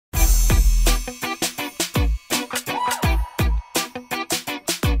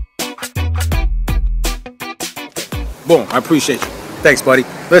Boom. I appreciate you. Thanks, buddy.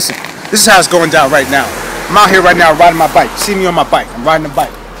 Listen, this is how it's going down right now. I'm out here right now riding my bike. See me on my bike. I'm riding the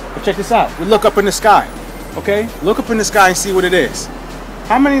bike. But check this out. We look up in the sky. Okay? Look up in the sky and see what it is.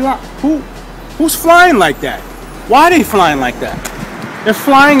 How many who's flying like that? Why are they flying like that? They're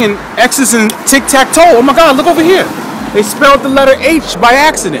flying in X's and tic-tac-toe. Oh my God, look over here. They spelled the letter H by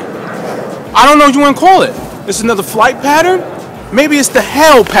accident. I don't know what you want to call it. It's another flight pattern? Maybe it's the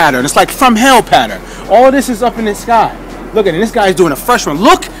hell pattern. It's like from hell pattern. All of this is up in the sky. Look at it. This guy's doing a fresh one.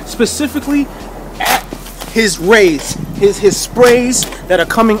 Look specifically at his rays, his sprays that are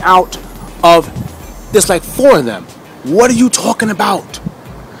coming out of, there's like 4 of them. What are you talking about?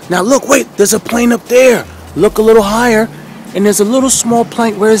 Now look, wait, there's a plane up there. Look a little higher, and there's a little small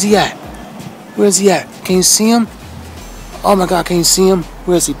plane. Where is he at? Where is he at? Can you see him? Oh my God, can you see him?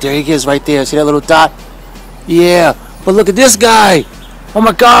 Where is he? There he is right there. See that little dot? Yeah, but look at this guy. Oh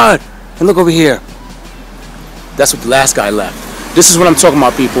my God. And look over here. That's what the last guy left. This is what I'm talking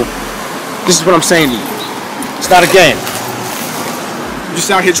about, people. This is what I'm saying to you. It's not a game. I'm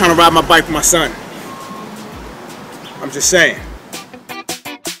just out here trying to ride my bike with my son. I'm just saying.